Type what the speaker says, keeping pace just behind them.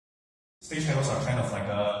state channels are kind of like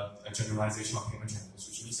a generalization of payment channels,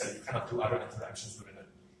 which means that you kind of do other interactions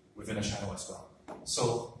within a channel as well.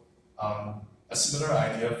 So a similar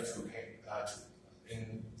idea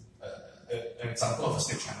an example of a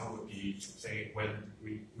state channel would be to say when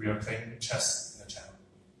we are playing chess in a channel.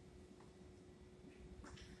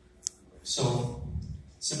 So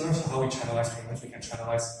similar to how we channelize payments, we can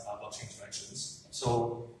channelize blockchain interactions.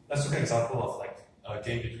 So let's look at an example of like a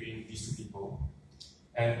game between these two people.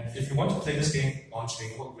 And if you want to play this game on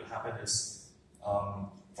chain, what will happen is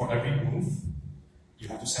for every move, you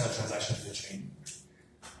have to send a transaction to the chain.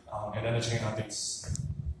 And then the chain updates.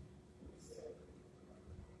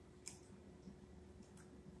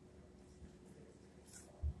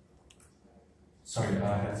 Sorry,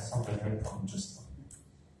 I had some rendering problem just now.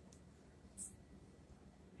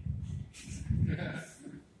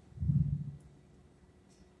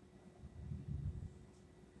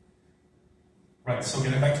 Right, so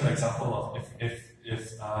getting back to the example of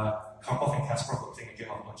if Karpov and Kasparov were playing a game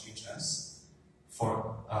of on-chain chess,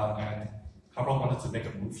 and Karpov wanted to make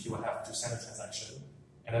a move, he would have to send a transaction,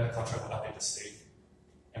 and then the contract would update the state.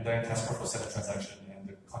 And then Kasparov would send a transaction, and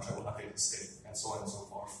the contract would update the state, and so on and so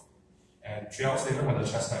forth. And 3 hours later, when the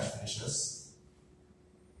chess match finishes,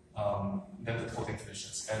 then the voting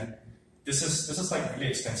finishes. And this is like really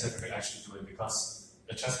expensive if you actually do it, because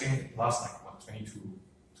the chess game lasts like what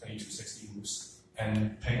 60 moves,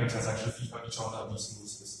 and paying a transaction fee for each one of these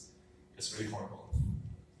moves is really horrible.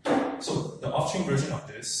 So the off-chain version of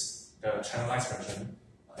this, the channelized version,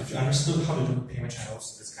 if you understood how to do payment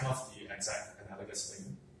channels, it's kind of the exact analogous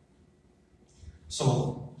thing.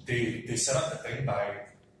 So they set up the thing by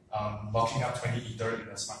locking up 20 Ether in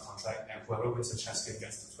a smart contract, and whoever wins the chess game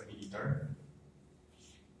gets the 20 Ether.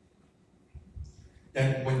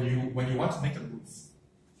 Then when you want to make a move,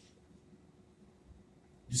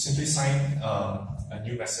 you simply sign a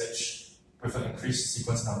new message with an increased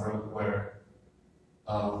sequence number where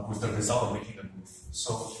with the result of making the move.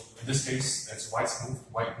 So in this case, it's white's move,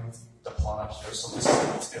 white moved the pawn up here, so this is the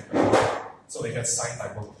move step. So it gets signed by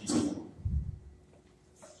both of these people.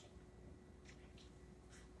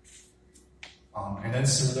 And then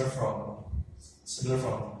similar from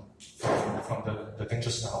the thing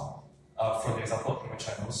just now, for the example of payment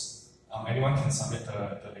channels, anyone can submit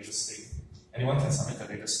the latest state. Anyone can submit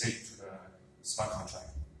the latest state to the smart contract.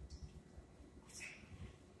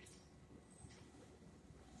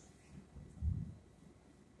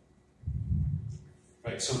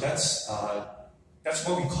 Right. So that's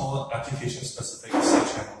what we call application-specific state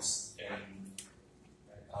channels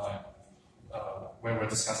when we're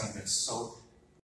discussing this. So